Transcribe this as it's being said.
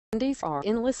Attendees are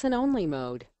in listen-only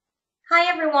mode. Hi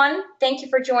everyone, thank you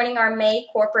for joining our May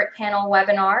Corporate Panel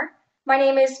webinar. My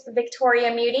name is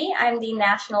Victoria Muti. I'm the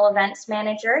National Events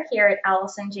Manager here at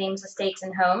Allison James Estates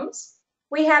and Homes.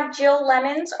 We have Jill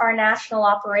Lemons, our National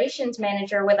Operations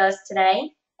Manager, with us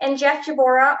today, and Jeff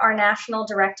Jabora, our National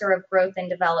Director of Growth and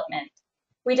Development.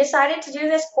 We decided to do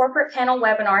this corporate panel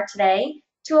webinar today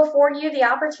to afford you the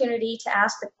opportunity to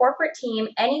ask the corporate team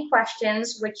any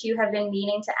questions which you have been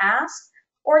meaning to ask,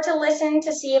 or to listen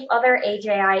to see if other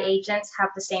AJI agents have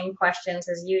the same questions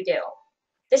as you do.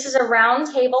 This is a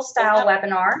roundtable style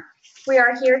webinar. We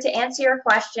are here to answer your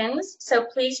questions, so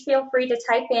please feel free to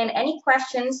type in any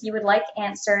questions you would like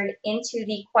answered into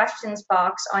the questions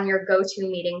box on your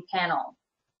GoToMeeting panel.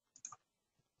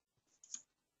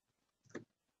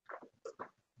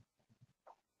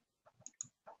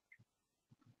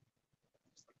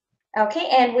 Okay,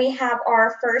 and we have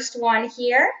our first one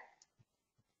here.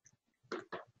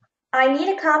 I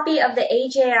need a copy of the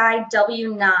AJI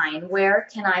W9. Where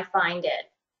can I find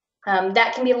it?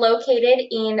 That can be located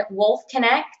in Wolf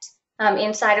Connect.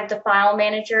 Inside of the file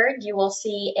manager, you will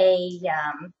see a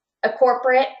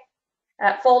corporate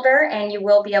folder, and you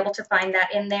will be able to find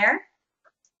that in there.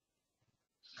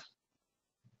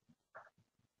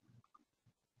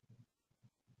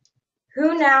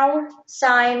 Who now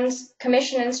signs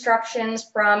commission instructions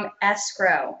from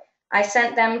escrow? I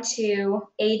sent them to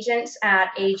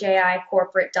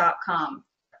agents@ajicorporate.com.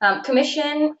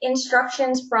 Commission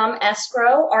instructions from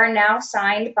escrow are now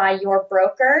signed by your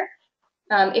broker.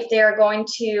 If they are going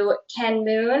to Ken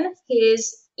Moon,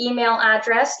 his email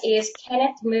address is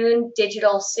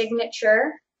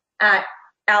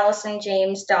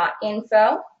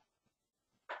kennethmoondigitalsignature@allisonjames.info.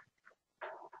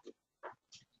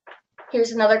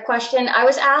 Here's another question. I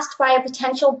was asked by a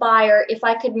potential buyer if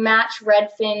I could match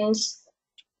Redfin's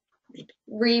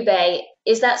rebate.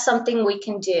 Is that something we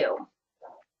can do?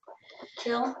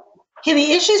 Jill? Okay,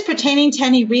 the issues pertaining to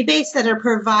any rebates that are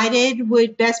provided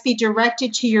would best be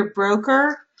directed to your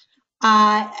broker,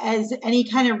 as any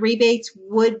kind of rebates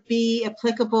would be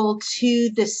applicable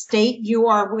to the state you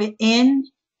are within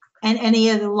and any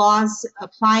of the laws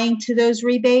applying to those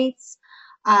rebates.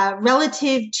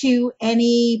 Relative to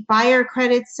any buyer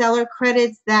credits, seller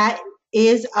credits, that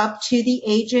is up to the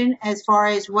agent as far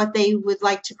as what they would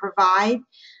like to provide.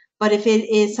 But if it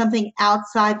is something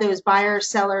outside those buyer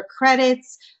seller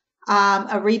credits,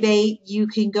 a rebate, you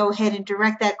can go ahead and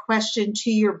direct that question to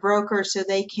your broker so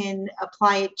they can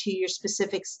apply it to your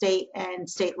specific state and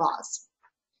state laws.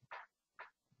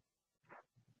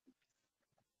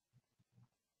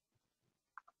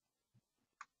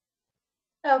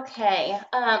 Okay,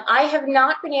 I have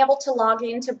not been able to log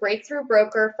into Breakthrough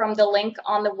Broker from the link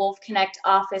on the Wolf Connect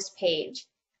office page.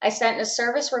 I sent a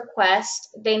service request,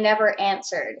 they never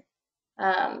answered.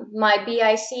 My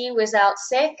BIC was out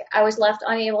sick, I was left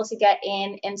unable to get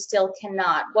in and still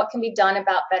cannot. What can be done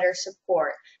about better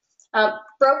support?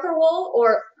 Breakthrough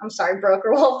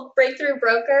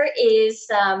Broker is,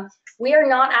 we are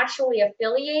not actually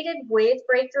affiliated with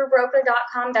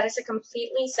breakthroughbroker.com. That is a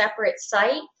completely separate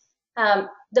site.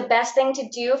 The best thing to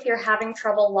do if you're having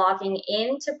trouble logging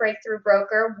into Breakthrough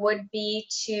Broker would be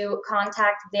to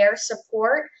contact their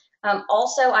support.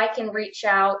 Also, I can reach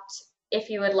out if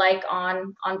you would like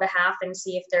on behalf and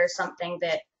see if there's something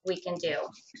that we can do.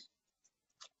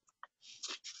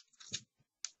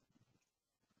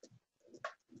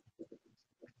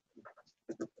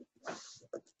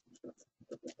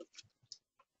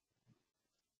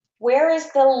 Where is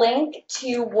the link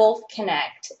to Wolf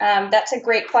Connect? That's a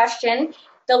great question.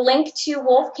 The link to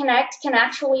Wolf Connect can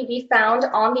actually be found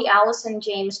on the Allison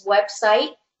James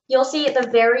website. You'll see at the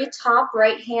very top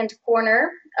right-hand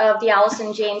corner of the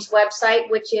Allison James website,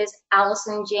 which is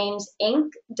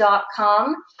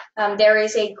allisonjamesinc.com. There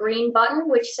is a green button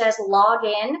which says log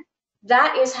in.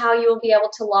 That is how you'll be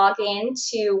able to log in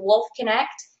to Wolf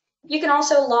Connect. You can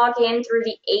also log in through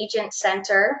the Agent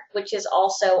Center, which is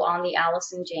also on the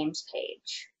Allison James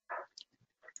page.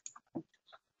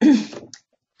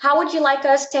 How would you like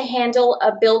us to handle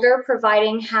a builder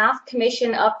providing half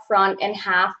commission upfront and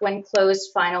half when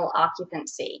closed final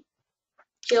occupancy?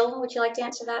 Jill, would you like to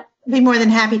answer that? I'd be more than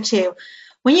happy to.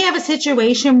 When you have a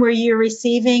situation where you're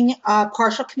receiving a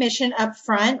partial commission up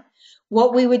front,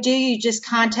 what we would do, we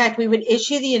would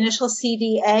issue the initial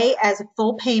CDA as a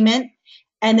full payment,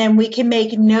 and then we can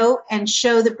make note and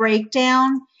show the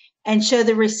breakdown and show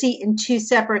the receipt in two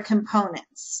separate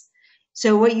components.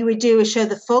 So what you would do is show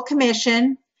the full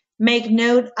commission, make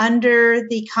note under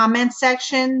the comment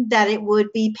section that it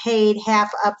would be paid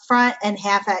half up front and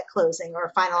half at closing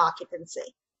or final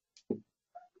occupancy.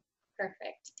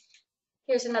 Perfect.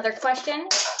 Here's another question.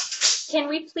 can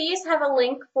we please have a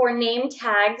link for name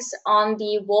tags on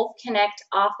the Wolf Connect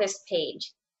office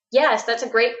page? Yes, that's a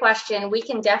great question. We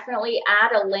can definitely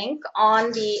add a link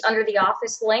on under the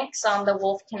office links on the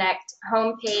Wolf Connect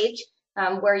homepage,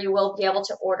 where you will be able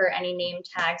to order any name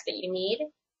tags that you need.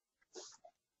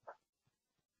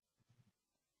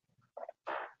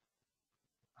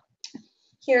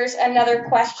 Here's another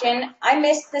question. I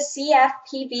missed the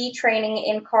CFPB training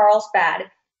in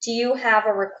Carlsbad. Do you have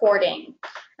a recording?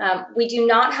 We do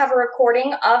not have a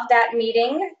recording of that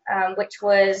meeting, which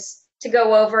was to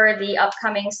go over the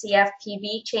upcoming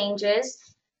CFPB changes.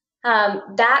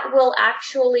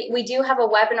 We do have a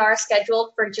webinar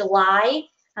scheduled for July,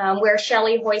 where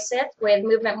Shelley Hoyseth with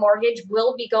Movement Mortgage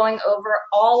will be going over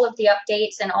all of the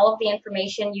updates and all of the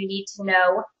information you need to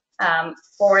know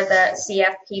for the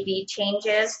CFPB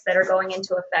changes that are going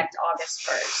into effect August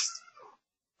 1st.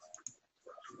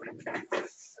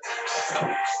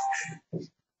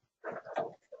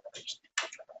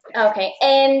 Okay,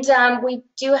 and we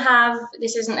do have,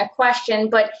 this isn't a question,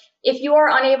 but if you are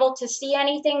unable to see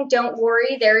anything, don't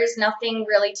worry. There is nothing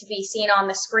really to be seen on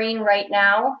the screen right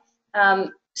now.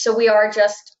 So we are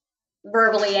just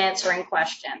verbally answering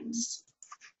questions.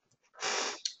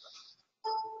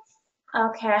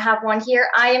 Okay, I have one here.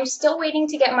 I am still waiting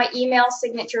to get my email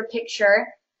signature picture.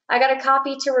 I got a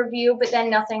copy to review, but then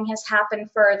nothing has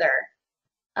happened further.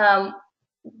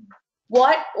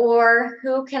 What or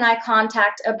who can I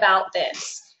contact about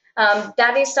this?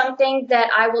 That is something that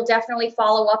I will definitely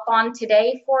follow up on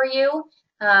today for you.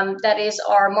 That is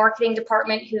our marketing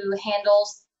department who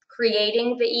handles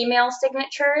creating the email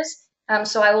signatures.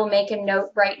 So I will make a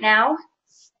note right now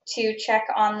to check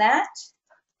on that.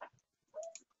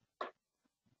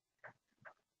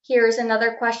 Here's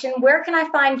another question. Where can I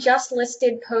find just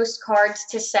listed postcards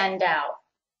to send out?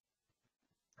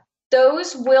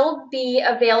 Those will be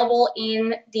available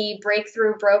in the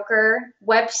Breakthrough Broker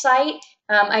website.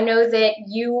 I know that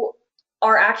you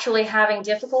are actually having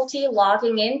difficulty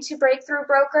logging into Breakthrough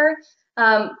Broker.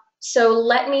 So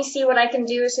let me see what I can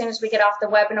do as soon as we get off the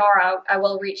webinar. I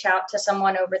will reach out to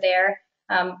someone over there.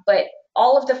 But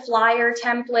all of the flyer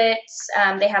templates,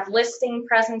 they have listing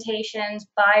presentations,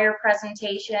 buyer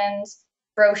presentations,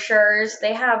 brochures.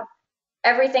 They have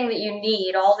everything that you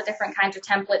need, all the different kinds of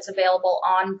templates available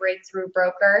on Breakthrough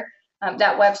Broker.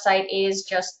 That website is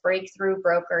just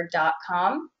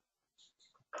breakthroughbroker.com.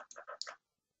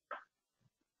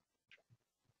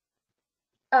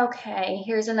 Okay,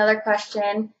 here's another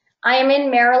question. I am in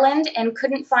Maryland and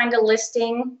couldn't find a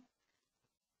listing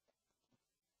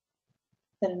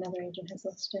That another agent has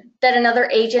listed. That another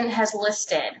agent has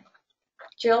listed.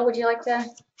 Jill, would you like to?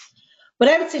 What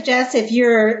I would suggest, if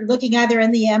you're looking either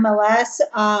in the MLS,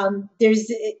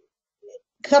 there's a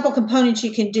couple components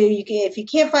you can do. If you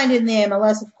can't find it in the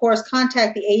MLS, of course,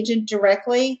 contact the agent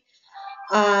directly.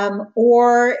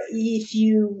 Or if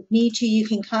you need to, you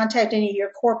can contact any of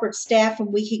your corporate staff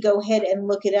and we could go ahead and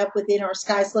look it up within our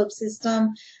SkySlope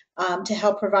system to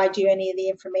help provide you any of the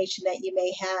information that you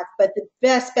may have. But the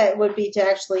best bet would be to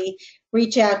actually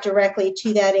reach out directly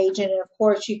to that agent. And of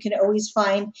course, you can always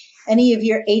find any of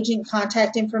your agent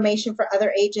contact information for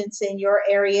other agents in your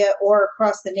area or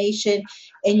across the nation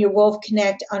in your Wolf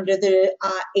Connect under the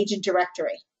agent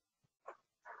directory.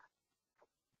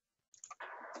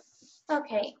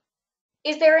 Okay.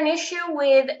 Is there an issue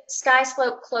with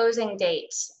SkySlope closing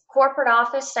dates? Corporate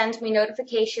office sends me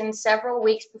notifications several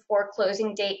weeks before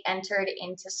closing date entered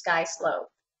into SkySlope.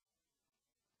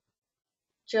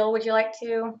 Jill, would you like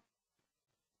to?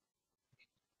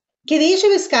 Okay, the issue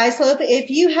with SkySlope, if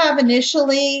you have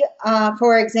initially,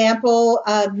 for example,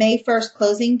 May 1st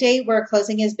closing date where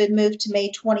closing has been moved to May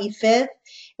 25th, it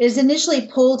is initially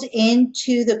pulled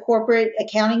into the corporate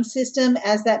accounting system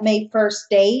as that May 1st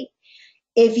date.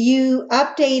 If you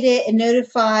update it and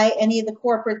notify any of the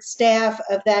corporate staff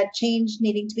of that change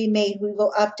needing to be made, we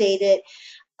will update it.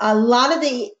 A lot of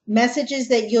the messages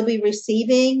that you'll be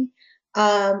receiving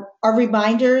are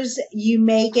reminders. You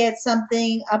may get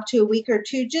something up to a week or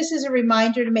two just as a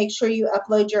reminder to make sure you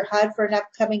upload your HUD for an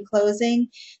upcoming closing.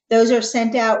 Those are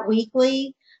sent out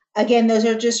weekly. Again, those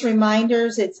are just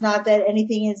reminders. It's not that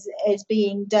anything is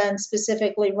being done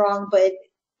specifically wrong, but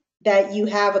that you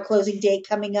have a closing date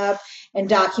coming up and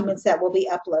documents that will be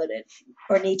uploaded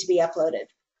or need to be uploaded.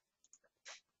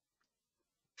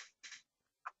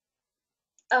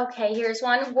 Okay, here's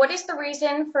one. What is the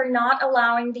reason for not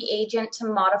allowing the agent to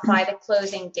modify the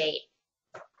closing date?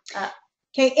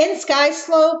 Okay, in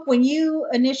SkySlope, when you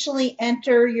initially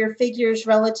enter your figures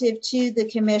relative to the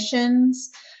commissions,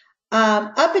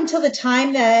 up until the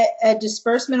time that a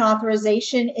disbursement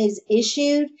authorization is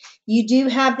issued, you do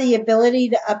have the ability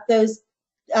to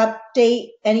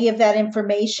update any of that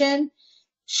information.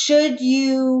 Should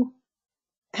you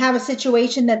have a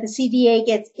situation that the CDA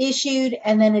gets issued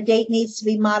and then a date needs to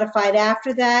be modified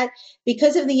after that,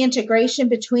 because of the integration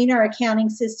between our accounting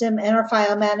system and our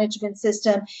file management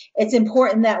system, it's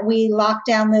important that we lock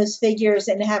down those figures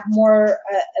and have more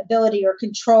ability or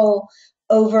control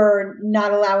over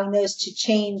not allowing those to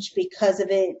change because of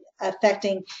it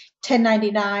affecting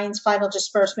 1099s, final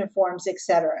disbursement forms,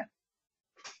 etc.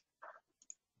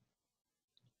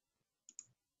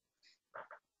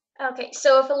 Okay,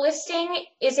 so if a listing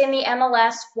is in the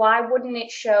MLS, why wouldn't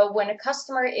it show when a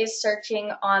customer is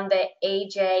searching on the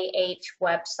AJH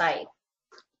website?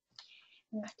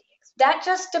 That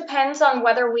just depends on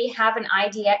whether we have an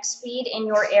IDX feed in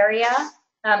your area.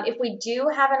 If we do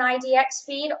have an IDX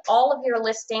feed, all of your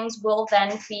listings will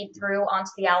then feed through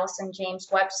onto the Allison James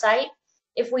website.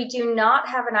 If we do not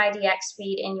have an IDX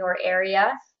feed in your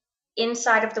area,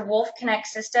 inside of the Wolf Connect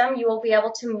system, you will be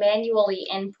able to manually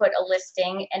input a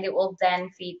listing and it will then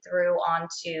feed through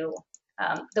onto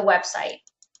the website.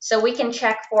 So we can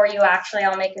check for you. Actually,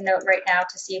 I'll make a note right now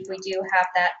to see if we do have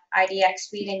that IDX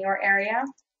feed in your area.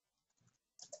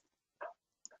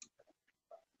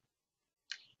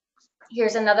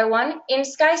 Here's another one. In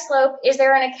SkySlope, is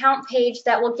there an account page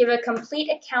that will give a complete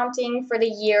accounting for the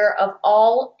year of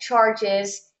all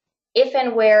charges? If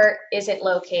and where is it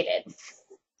located?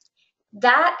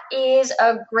 That is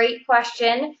a great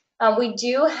question. We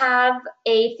do have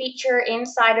a feature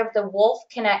inside of the Wolf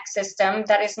Connect system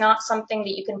that is not something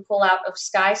that you can pull out of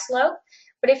SkySlope.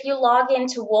 But if you log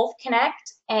into Wolf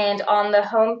Connect and on the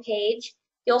home page,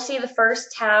 you'll see the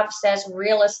first tab says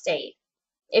Real Estate.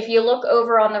 If you look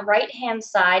over on the right-hand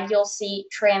side, you'll see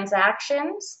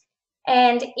Transactions.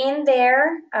 And in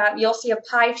there, you'll see a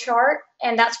pie chart,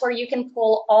 and that's where you can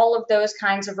pull all of those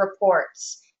kinds of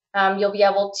reports. You'll be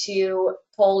able to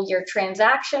pull your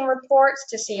transaction reports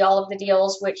to see all of the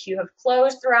deals which you have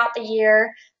closed throughout the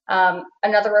year,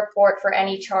 another report for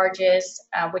any charges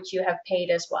which you have paid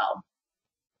as well.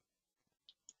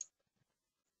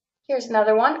 Here's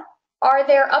another one. Are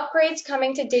there upgrades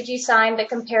coming to DigiSign that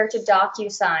compare to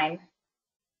DocuSign,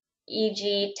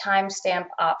 e.g. timestamp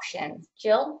option?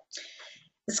 Jill?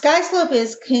 SkySlope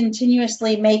is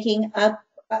continuously making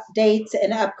updates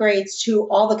and upgrades to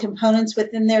all the components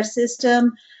within their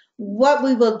system. What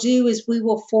we will do is we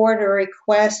will forward a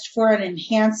request for an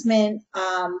enhancement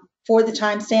for the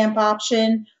timestamp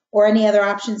option or any other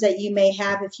options that you may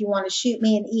have. If you want to shoot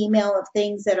me an email of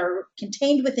things that are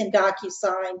contained within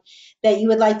DocuSign that you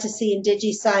would like to see in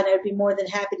DigiSign, I would be more than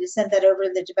happy to send that over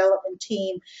to the development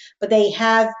team. But they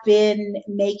have been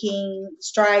making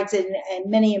strides and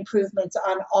many improvements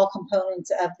on all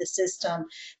components of the system.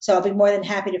 So I'll be more than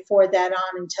happy to forward that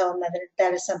on and tell them that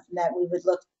that is something that we would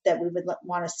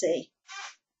want to see.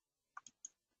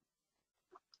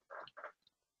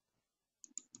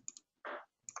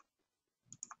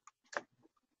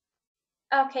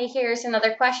 Okay, here's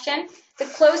another question. The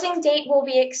closing date will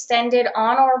be extended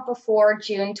on or before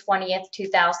June 20th,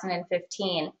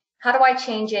 2015. How do I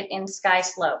change it in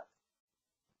SkySlope?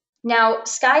 Now,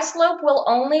 SkySlope will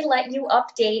only let you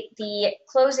update the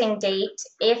closing date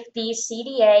if the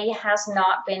CDA has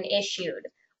not been issued.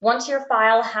 Once your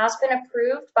file has been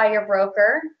approved by your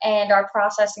broker and our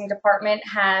processing department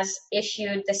has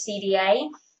issued the CDA,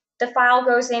 the file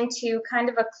goes into kind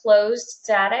of a closed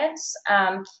status.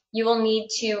 You will need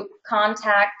to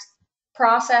contact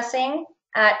processing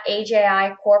at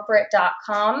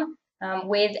ajicorporate.com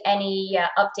with any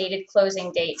updated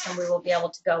closing dates, and we will be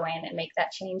able to go in and make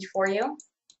that change for you.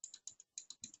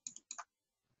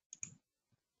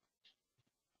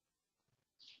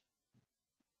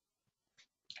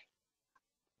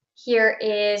 Here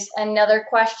is another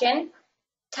question.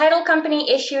 Title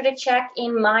company issued a check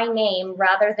in my name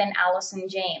rather than Allison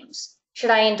James. Should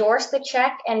I endorse the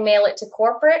check and mail it to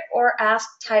corporate or ask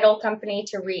title company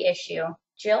to reissue?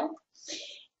 Jill?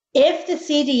 If the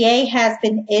CDA has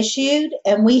been issued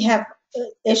and we have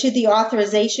issued the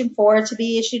authorization for it to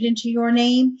be issued into your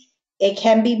name, it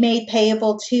can be made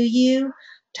payable to you.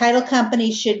 Title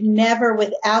company should never,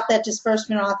 without that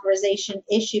disbursement authorization,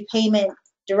 issue payment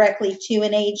directly to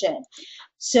an agent.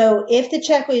 So if the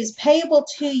check was payable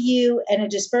to you and a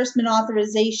disbursement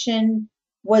authorization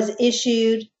was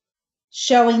issued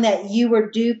showing that you were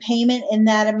due payment in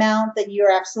that amount, then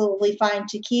you're absolutely fine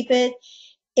to keep it.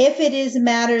 If it is a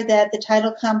matter that the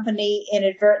title company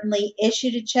inadvertently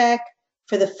issued a check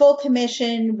for the full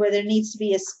commission where there needs to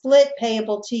be a split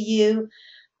payable to you,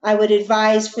 I would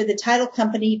advise for the title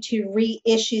company to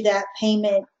reissue that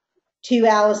payment to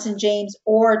Allison James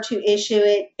or to issue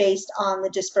it based on the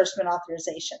disbursement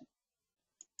authorization.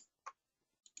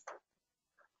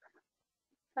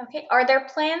 Okay, are there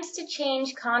plans to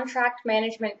change contract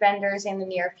management vendors in the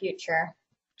near future?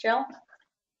 Jill?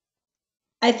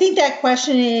 I think that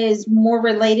question is more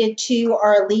related to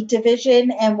our elite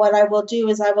division, and what I will do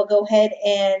is I will go ahead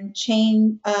and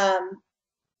send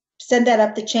that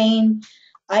up the chain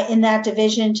in that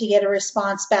division to get a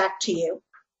response back to you.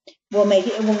 We'll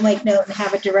make note and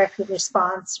have a direct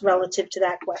response relative to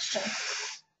that question.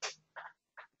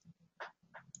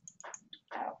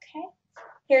 Okay.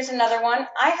 Here's another one.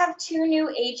 I have 2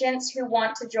 new agents who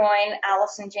want to join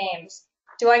Allison James.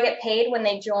 Do I get paid when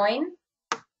they join?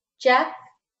 Jeff,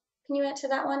 can you answer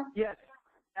that one? Yes,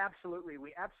 absolutely.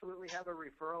 We absolutely have a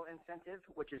referral incentive,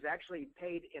 which is actually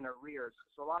paid in arrears.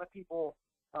 So a lot of people,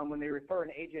 when they refer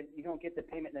an agent, you don't get the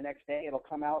payment the next day. It'll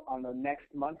come out on the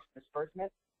next month's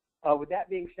disbursement. With that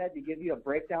being said, to give you a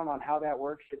breakdown on how that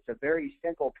works, it's a very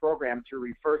simple program to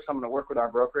refer someone to work with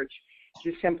our brokerage.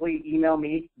 Just simply email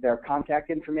me their contact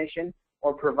information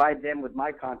or provide them with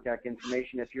my contact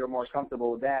information if you're more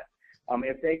comfortable with that.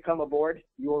 If they come aboard,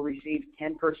 you will receive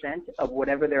 10% of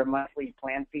whatever their monthly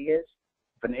plan fee is.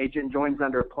 If an agent joins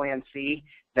under Plan C,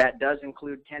 that does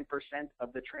include 10%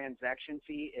 of the transaction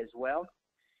fee as well.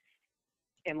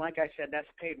 And like I said,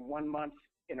 that's paid 1 month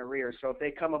in arrears. So if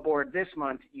they come aboard this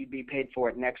month, you'd be paid for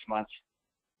it next month.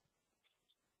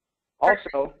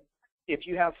 Also, if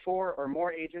you have 4 or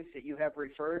more agents that you have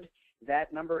referred,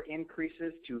 that number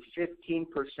increases to 15%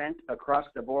 across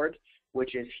the board,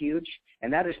 which is huge.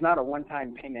 And that is not a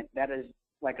one-time payment. That is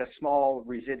like a small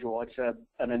residual. It's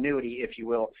an annuity, if you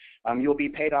will. You'll be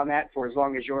paid on that for as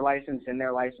long as your license and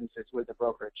their license is with the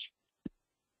brokerage.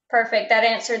 Perfect. That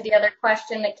answered the other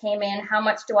question that came in. How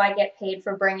much do I get paid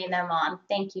for bringing them on?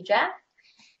 Thank you, Jeff.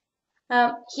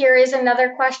 Here is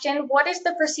another question. What is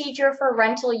the procedure for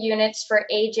rental units for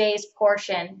AJ's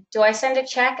portion? Do I send a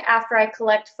check after I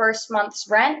collect first month's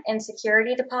rent and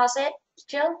security deposit?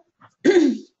 Jill?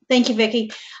 Thank you, Vicki.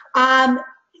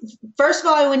 First of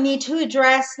all, I would need to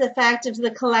address the fact of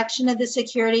the collection of the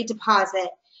security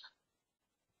deposit.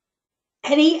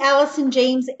 Any Allison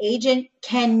James agent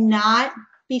cannot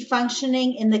be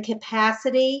functioning in the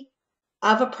capacity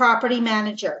of a property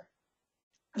manager.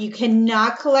 You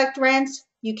cannot collect rents.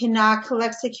 You cannot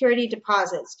collect security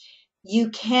deposits. You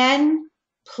can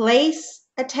place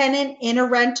a tenant in a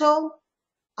rental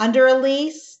under a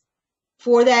lease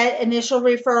for that initial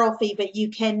referral fee, but you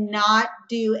cannot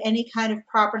do any kind of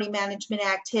property management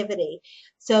activity.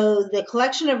 So the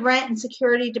collection of rent and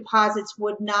security deposits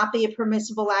would not be a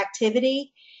permissible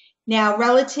activity. Now,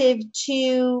 relative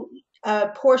to a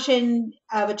portion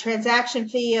of a transaction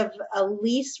fee of a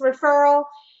lease referral,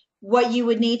 what you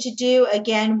would need to do,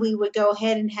 again, we would go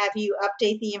ahead and have you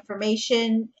update the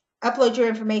information, upload your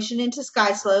information into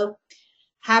SkySlope,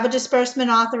 have a disbursement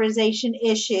authorization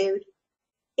issued.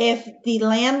 If the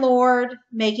landlord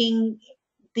making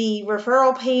the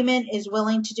referral payment is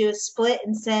willing to do a split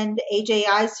and send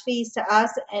AJI's fees to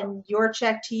us and your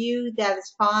check to you, that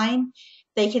is fine.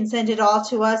 They can send it all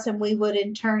to us and we would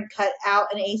in turn cut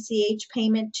out an ACH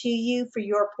payment to you for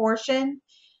your portion.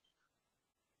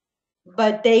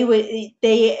 But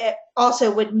they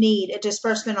also would need a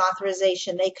disbursement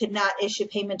authorization. They could not issue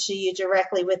payment to you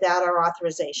directly without our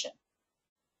authorization.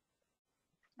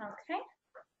 Okay.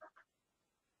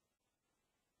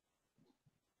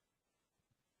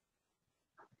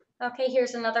 Okay,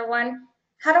 here's another one.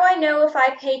 How do I know if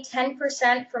I pay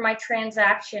 10% for my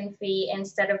transaction fee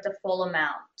instead of the full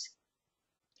amount?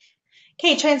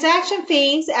 Okay, transaction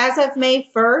fees as of May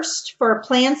 1st for a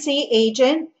Plan C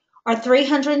agent are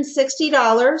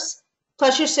 $360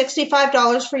 plus your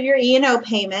 $65 for your E&O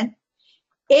payment.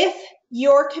 If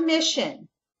your commission,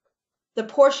 the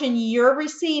portion you're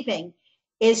receiving,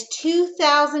 is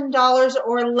 $2,000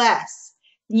 or less,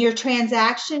 then your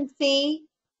transaction fee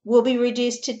will be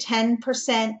reduced to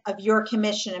 10% of your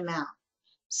commission amount.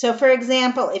 So for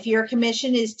example, if your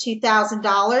commission is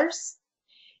 $2,000,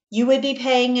 you would be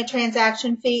paying a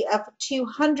transaction fee of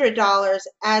 $200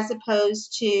 as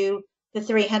opposed to the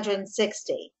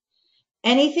 $360.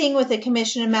 Anything with a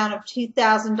commission amount of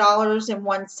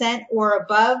 $2,000.01 or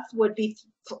above would be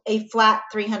a flat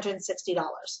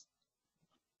 $360.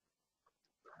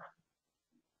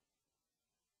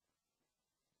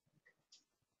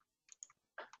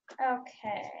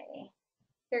 Okay.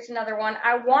 Here's another one.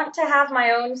 I want to have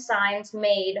my own signs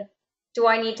made. Do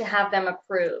I need to have them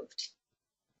approved?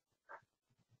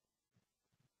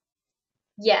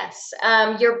 Yes,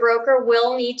 your broker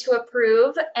will need to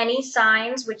approve any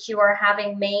signs which you are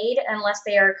having made unless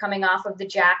they are coming off of the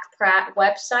Jack Pratt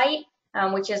website,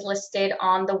 which is listed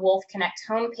on the Wolf Connect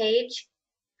homepage.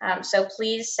 So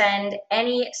please send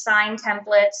any sign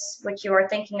templates which you are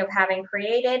thinking of having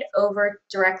created over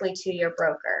directly to your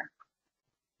broker.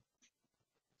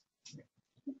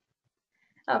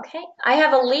 Okay, I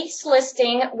have a lease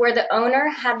listing where the owner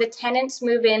had the tenants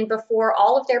move in before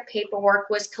all of their paperwork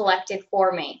was collected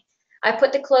for me. I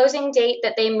put the closing date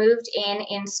that they moved in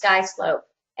Skyslope,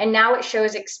 and now it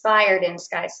shows expired in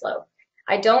Skyslope.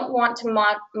 I don't want to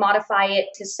modify it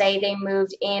to say they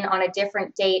moved in on a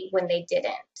different date when they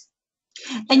didn't.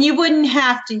 And you wouldn't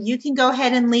have to. You can go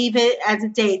ahead and leave it as a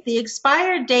date. The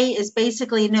expired date is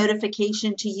basically a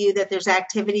notification to you that there's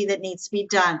activity that needs to be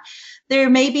done.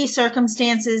 There may be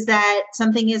circumstances that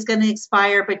something is going to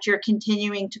expire, but you're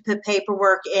continuing to put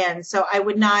paperwork in. So I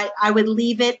would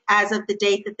leave it as of the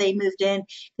date that they moved in,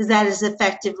 because that is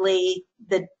effectively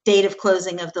the date of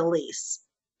closing of the lease.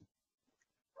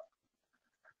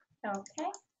 Okay.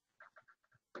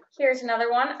 Here's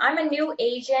another one. I'm a new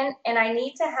agent and I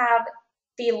need to have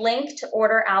the link to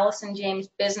order Allison James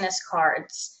business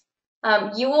cards.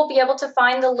 You will be able to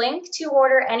find the link to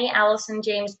order any Allison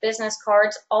James business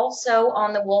cards also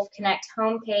on the Wolf Connect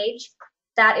homepage.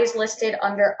 That is listed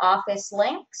under office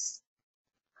links.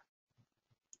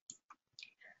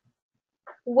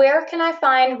 Where can I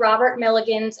find Robert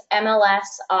Milligan's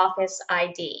MLS office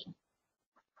ID?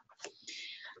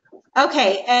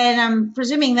 Okay, and I'm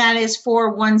presuming that is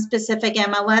for one specific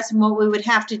MLS, and what we would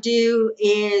have to do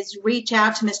is reach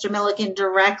out to Mr. Milligan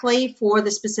directly for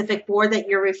the specific board that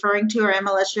you're referring to or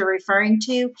MLS you're referring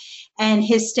to, and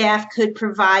his staff could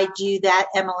provide you that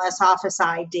MLS office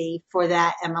ID for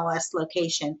that MLS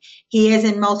location. He is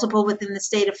in multiple within the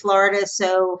state of Florida,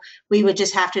 so we would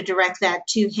just have to direct that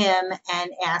to him and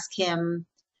ask him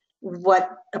what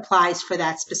applies for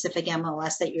that specific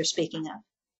MLS that you're speaking of.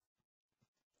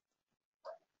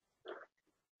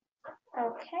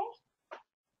 Okay.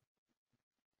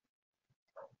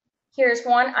 Here's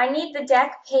one. I need the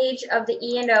deck page of the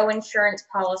E&O insurance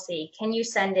policy. Can you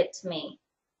send it to me?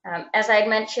 As I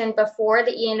mentioned before,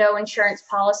 the E&O insurance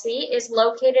policy is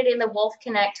located in the Wolf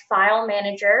Connect file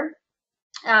manager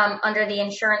under the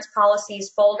insurance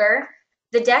policies folder.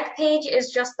 The deck page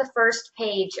is just the first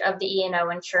page of the E&O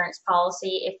insurance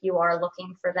policy if you are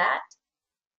looking for that.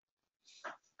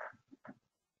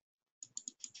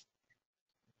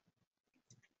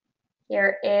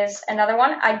 Here is another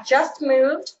one. I just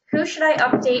moved. Who should I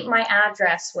update my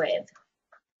address with?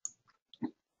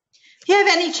 If you have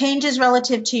any changes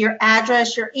relative to your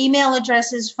address, your email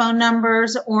addresses, phone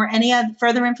numbers, or any other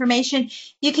further information,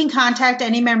 you can contact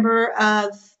any member of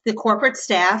the corporate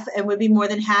staff and we'd be more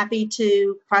than happy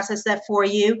to process that for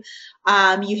you.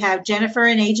 You have Jennifer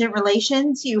in agent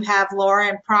relations, you have Laura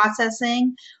in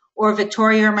processing, or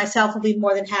Victoria or myself will be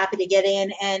more than happy to get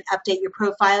in and update your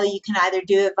profile. You can either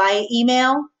do it via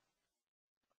email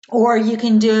or you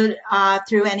can do it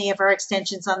through any of our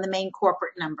extensions on the main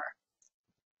corporate number.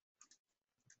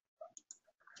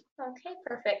 Okay,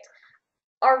 perfect.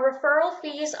 Are referral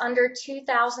fees under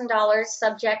 $2,000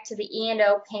 subject to the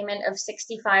E&O payment of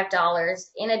 $65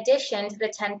 in addition to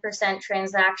the 10%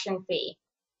 transaction fee?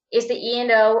 Is the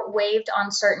E&O waived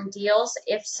on certain deals?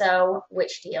 If so,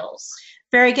 which deals?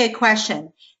 Very good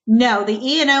question. No, the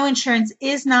E&O insurance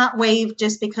is not waived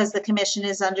just because the commission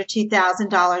is under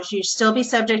 $2,000. You still be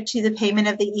subject to the payment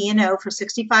of the E&O for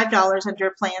 $65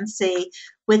 under Plan C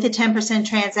with a 10%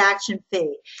 transaction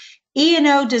fee.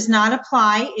 E&O does not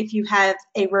apply if you have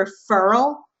a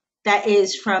referral that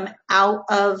is from out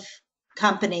of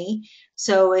company.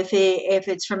 So if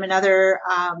it's from another,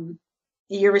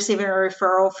 you're receiving a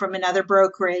referral from another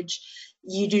brokerage,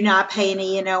 you do not pay an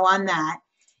E&O on that.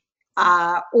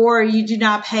 Or you do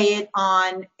not pay it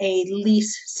on a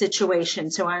lease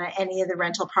situation. So on any of the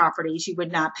rental properties, you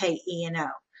would not pay E&O.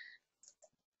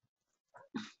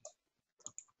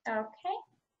 Okay.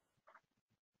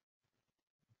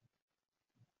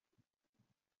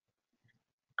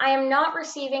 I am not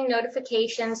receiving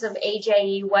notifications of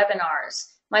AJE webinars.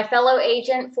 My fellow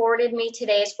agent forwarded me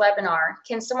today's webinar.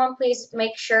 Can someone please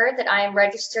make sure that I am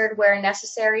registered where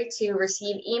necessary to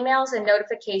receive emails and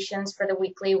notifications for the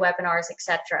weekly webinars,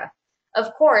 etc.?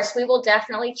 Of course, we will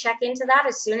definitely check into that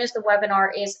as soon as the webinar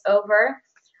is over.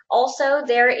 Also,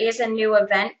 there is a new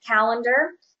event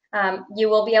calendar. You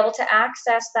will be able to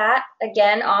access that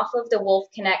again off of the Wolf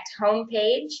Connect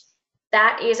homepage.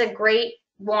 That is a great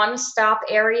one-stop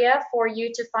area for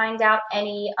you to find out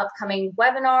any upcoming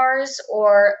webinars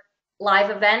or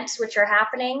live events which are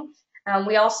happening.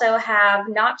 We also have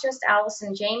not just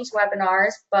Allison James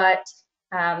webinars, but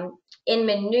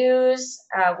Inman News,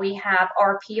 we have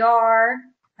RPR,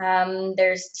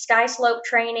 there's Skyslope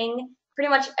training. Pretty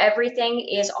much everything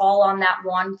is all on that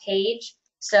one page.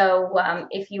 So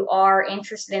if you are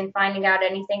interested in finding out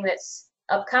anything that's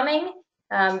upcoming,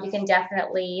 you can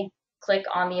definitely click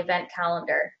on the event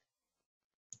calendar.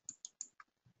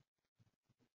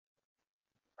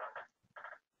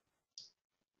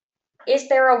 Is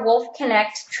there a Wolf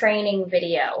Connect training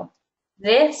video?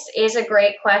 This is a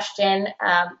great question.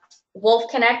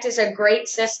 Wolf Connect is a great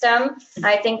system.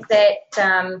 I think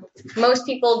that most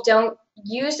people don't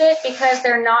use it because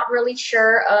they're not really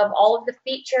sure of all of the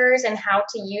features and how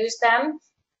to use them.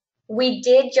 We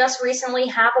did just recently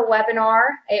have a webinar.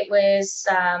 It was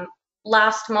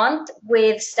last month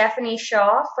with Stephanie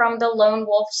Shaw from the Lone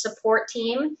Wolf support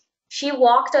team. She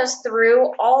walked us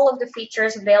through all of the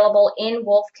features available in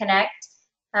Wolf Connect.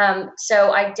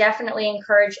 So I definitely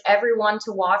encourage everyone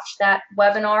to watch that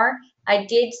webinar. I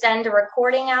did send a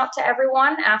recording out to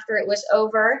everyone after it was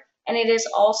over, and it is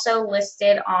also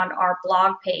listed on our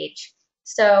blog page.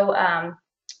 So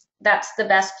that's the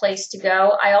best place to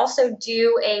go. I also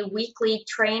do a weekly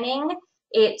training.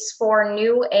 It's for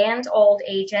new and old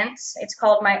agents. It's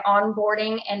called my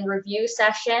onboarding and review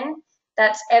session.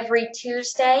 That's every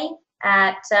Tuesday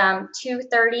at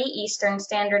 2:30 Eastern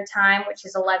Standard Time, which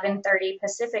is 11:30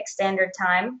 Pacific Standard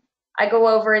Time. I go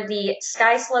over the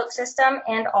SkySlope system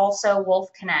and also Wolf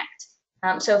Connect.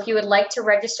 So if you would like to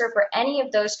register for any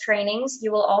of those trainings,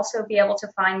 you will also be able to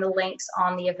find the links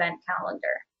on the event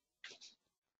calendar.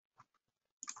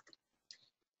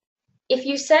 If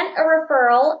you sent a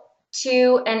referral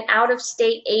to an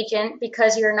out-of-state agent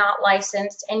because you're not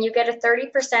licensed and you get a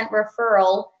 30%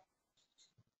 referral,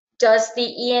 does the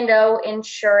E&O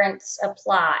insurance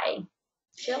apply?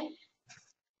 Jill?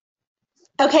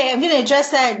 Okay, I'm going to address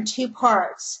that in two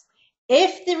parts.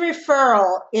 If the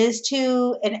referral is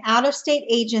to an out-of-state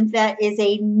agent that is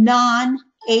a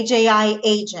non-AJI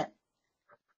agent,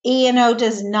 E&O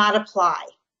does not apply.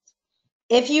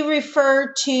 If you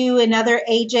refer to another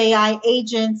AJI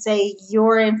agent, say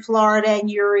you're in Florida and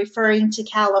you're referring to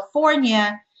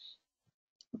California,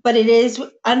 but it is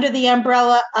under the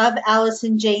umbrella of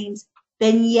Allison James,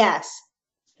 then yes,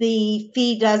 the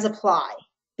fee does apply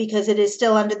because it is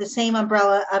still under the same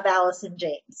umbrella of Allison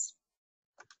James.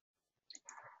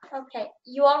 Okay,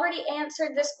 you already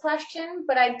answered this question,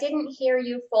 but I didn't hear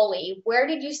you fully. Where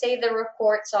did you say the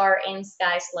reports are in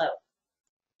SkySlope?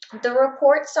 The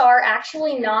reports are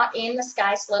actually not in the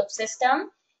SkySlope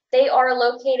system. They are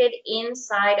located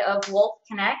inside of Wolf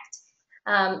Connect.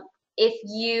 If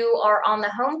you are on the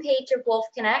homepage of Wolf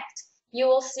Connect, you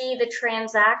will see the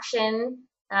transaction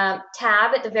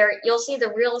tab at the you'll see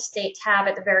the real estate tab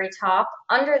at the very top.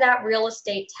 Under that real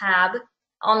estate tab,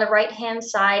 on the right-hand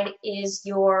side is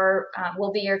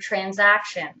will be your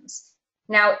transactions.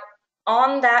 Now,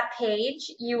 on that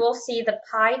page, you will see the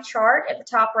pie chart at the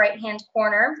top right-hand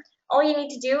corner. All you need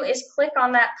to do is click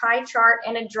on that pie chart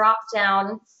and a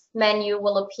drop-down menu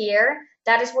will appear.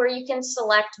 That is where you can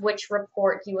select which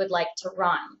report you would like to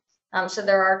run. So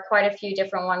there are quite a few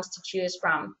different ones to choose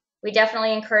from. We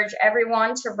definitely encourage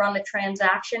everyone to run the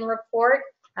transaction report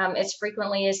as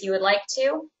frequently as you would like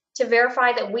to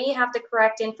verify that we have the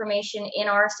correct information in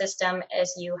our system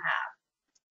as you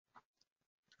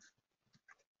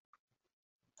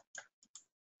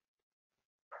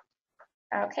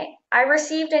have. Okay, I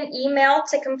received an email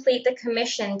to complete the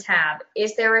commission tab.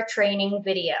 Is there a training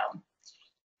video?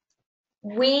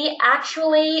 I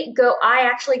actually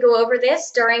go over this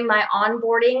during my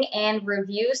onboarding and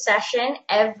review session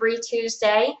every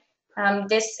Tuesday.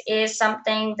 This is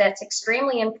something that's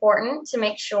extremely important to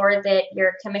make sure that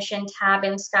your commission tab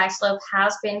in SkySlope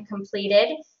has been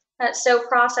completed, so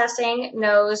processing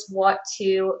knows what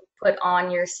to put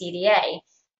on your CDA.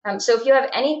 So if you have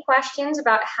any questions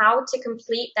about how to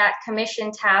complete that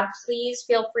commission tab, please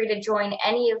feel free to join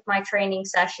any of my training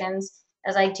sessions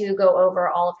as I do go over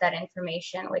all of that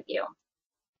information with you.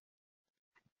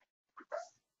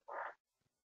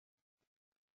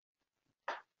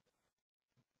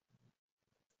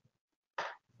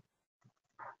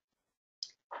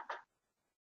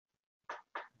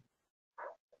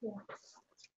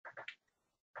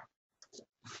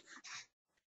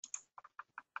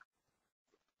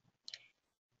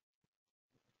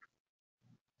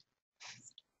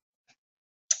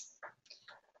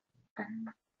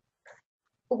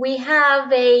 We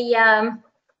have a,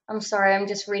 I'm sorry, I'm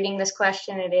just reading this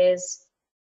question. It is,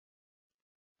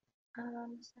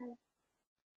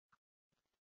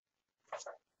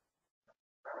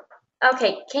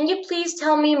 okay, can you please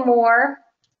tell me more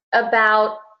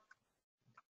about,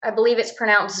 I believe it's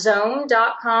pronounced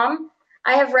Zome.com.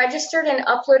 I have registered and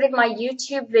uploaded my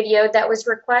YouTube video that was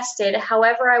requested.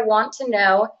 However, I want to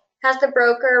know, has the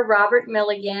broker Robert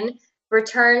Milligan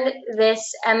returned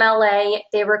this MLA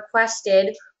they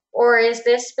requested, or is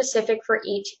this specific for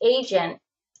each agent?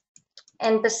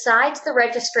 And besides the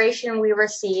registration we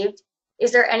received,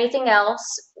 is there anything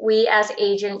else we as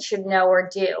agents should know or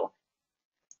do?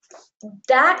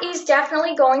 That is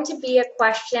definitely going to be a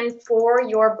question for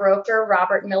your broker,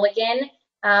 Robert Milligan.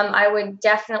 I would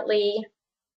definitely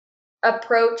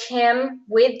approach him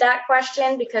with that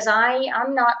question because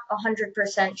I'm not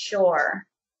 100% sure.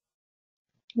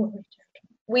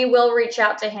 We will reach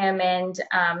out to him and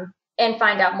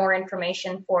find out more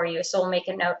information for you. So we'll make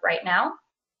a note right now.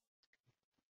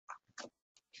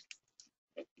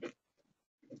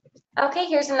 Okay,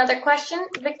 here's another question.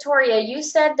 Victoria, you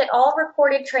said that all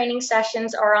recorded training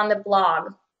sessions are on the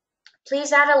blog.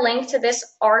 Please add a link to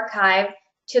this archive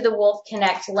to the Wolf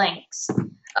Connect links.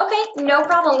 Okay, no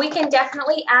problem. We can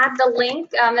definitely add the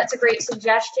link. That's a great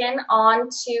suggestion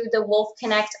onto the Wolf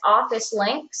Connect office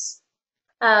links.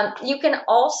 You can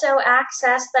also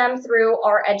access them through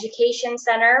our education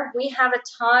center. We have a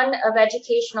ton of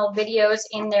educational videos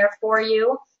in there for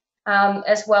you,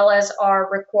 as well as our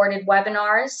recorded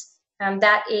webinars.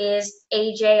 That is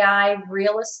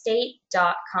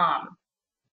ajirealestate.com.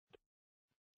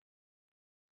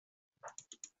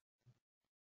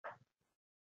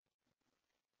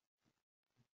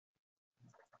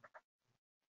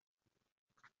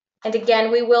 And again,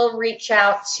 we will reach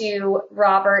out to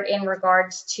Robert in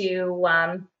regards to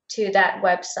that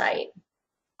website,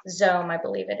 Zoom, I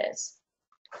believe it is.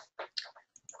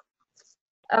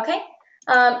 Okay.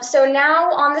 So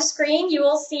now on the screen, you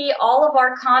will see all of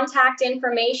our contact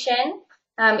information.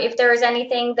 If there is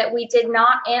anything that we did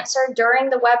not answer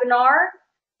during the webinar,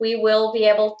 we will be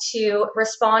able to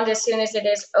respond as soon as it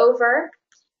is over.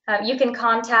 You can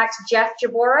contact Jeff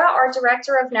Jabora, our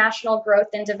Director of National Growth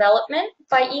and Development,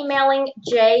 by emailing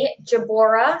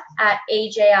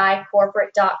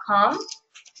jjabora@ajicorporate.com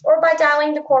or by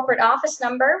dialing the corporate office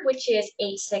number, which is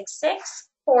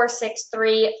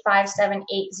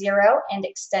 866-463-5780 and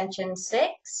extension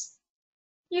 6.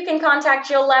 You can contact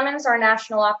Jill Lemons, our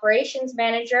National Operations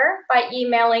Manager, by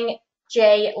emailing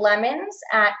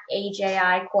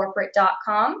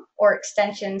jlemons@ajicorporate.com or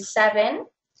extension 7.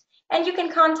 And you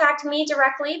can contact me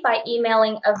directly by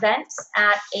emailing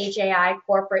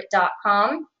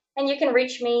events@ajicorporate.com, and you can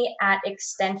reach me at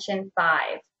extension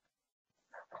 5.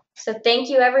 So thank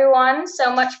you everyone so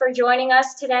much for joining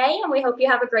us today, and we hope you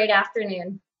have a great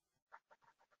afternoon.